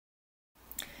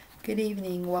Good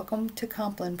evening. Welcome to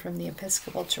Compline from the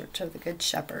Episcopal Church of the Good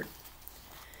Shepherd.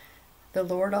 The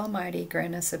Lord Almighty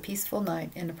grant us a peaceful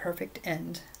night and a perfect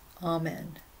end.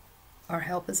 Amen. Our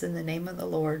help is in the name of the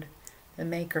Lord, the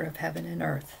Maker of heaven and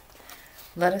earth.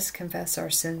 Let us confess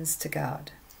our sins to God.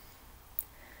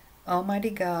 Almighty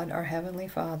God, our Heavenly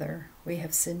Father, we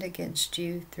have sinned against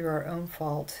you through our own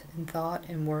fault in thought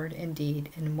and word and deed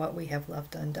and what we have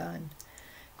left undone.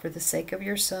 For the sake of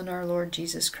your Son, our Lord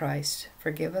Jesus Christ,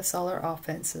 forgive us all our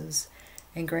offenses,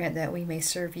 and grant that we may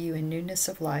serve you in newness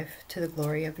of life to the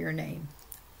glory of your name.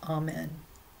 Amen.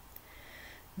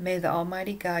 May the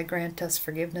Almighty God grant us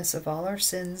forgiveness of all our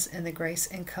sins and the grace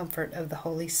and comfort of the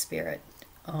Holy Spirit.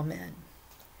 Amen.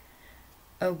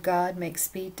 O God, make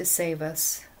speed to save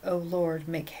us. O Lord,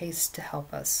 make haste to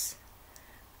help us.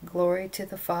 Glory to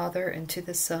the Father, and to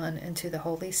the Son, and to the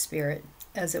Holy Spirit,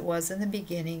 as it was in the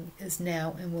beginning, is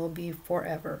now, and will be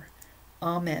forever.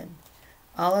 Amen.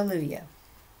 Alleluia.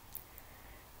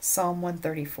 Psalm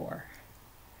 134.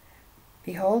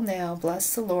 Behold now,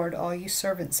 bless the Lord, all you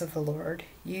servants of the Lord,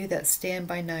 you that stand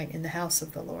by night in the house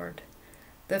of the Lord.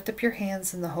 Lift up your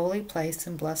hands in the holy place,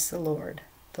 and bless the Lord.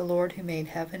 The Lord who made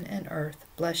heaven and earth,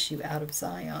 bless you out of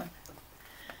Zion.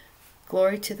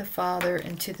 Glory to the Father,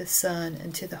 and to the Son,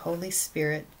 and to the Holy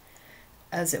Spirit,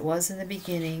 as it was in the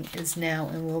beginning, is now,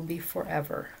 and will be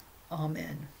forever.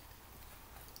 Amen.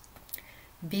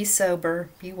 Be sober,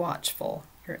 be watchful.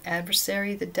 Your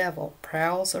adversary, the devil,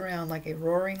 prowls around like a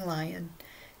roaring lion,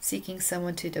 seeking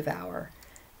someone to devour.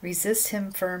 Resist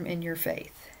him firm in your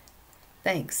faith.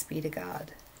 Thanks be to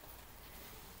God.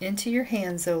 Into your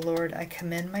hands, O Lord, I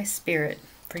commend my spirit,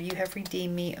 for you have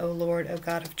redeemed me, O Lord, O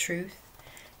God of truth.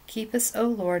 Keep us, O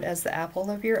Lord, as the apple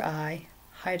of your eye.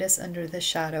 Hide us under the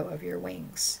shadow of your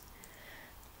wings.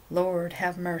 Lord,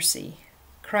 have mercy.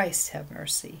 Christ, have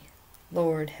mercy.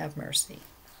 Lord, have mercy.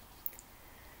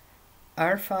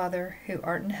 Our Father, who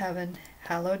art in heaven,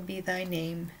 hallowed be thy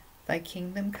name. Thy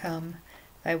kingdom come,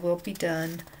 thy will be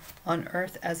done, on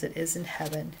earth as it is in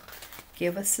heaven.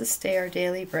 Give us this day our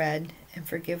daily bread, and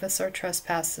forgive us our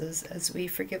trespasses, as we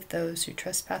forgive those who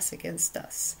trespass against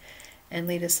us. And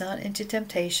lead us not into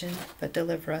temptation, but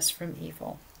deliver us from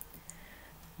evil.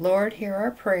 Lord, hear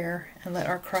our prayer, and let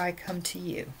our cry come to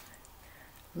you.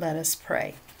 Let us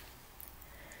pray.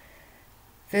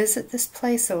 Visit this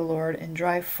place, O Lord, and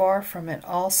drive far from it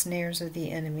all snares of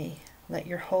the enemy. Let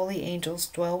your holy angels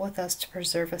dwell with us to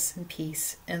preserve us in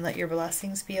peace, and let your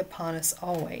blessings be upon us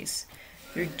always.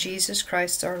 Through Jesus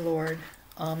Christ our Lord.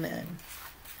 Amen.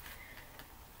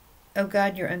 O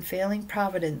God, your unfailing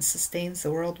providence sustains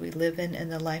the world we live in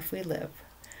and the life we live.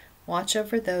 Watch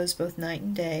over those both night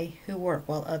and day who work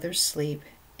while others sleep,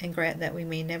 and grant that we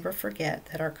may never forget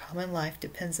that our common life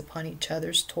depends upon each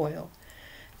other's toil.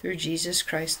 Through Jesus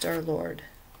Christ our Lord.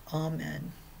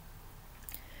 Amen.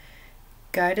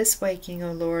 Guide us waking,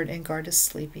 O Lord, and guard us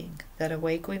sleeping, that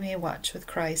awake we may watch with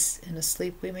Christ, and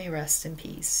asleep we may rest in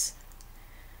peace.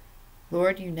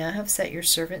 Lord, you now have set your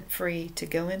servant free to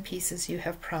go in peace as you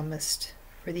have promised,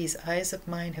 for these eyes of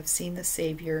mine have seen the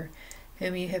Savior,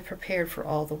 whom you have prepared for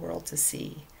all the world to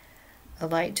see, a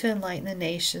light to enlighten the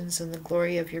nations and the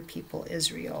glory of your people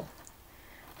Israel.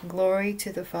 Glory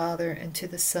to the Father, and to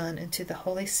the Son, and to the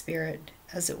Holy Spirit,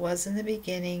 as it was in the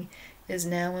beginning, is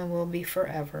now, and will be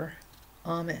forever.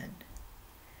 Amen.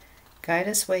 Guide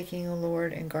us waking, O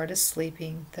Lord, and guard us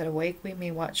sleeping, that awake we may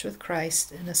watch with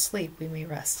Christ, and asleep we may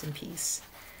rest in peace.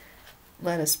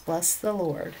 Let us bless the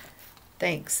Lord.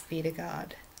 Thanks be to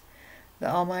God. The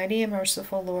Almighty and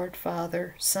merciful Lord,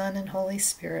 Father, Son, and Holy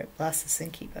Spirit, bless us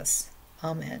and keep us.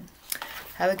 Amen.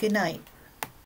 Have a good night.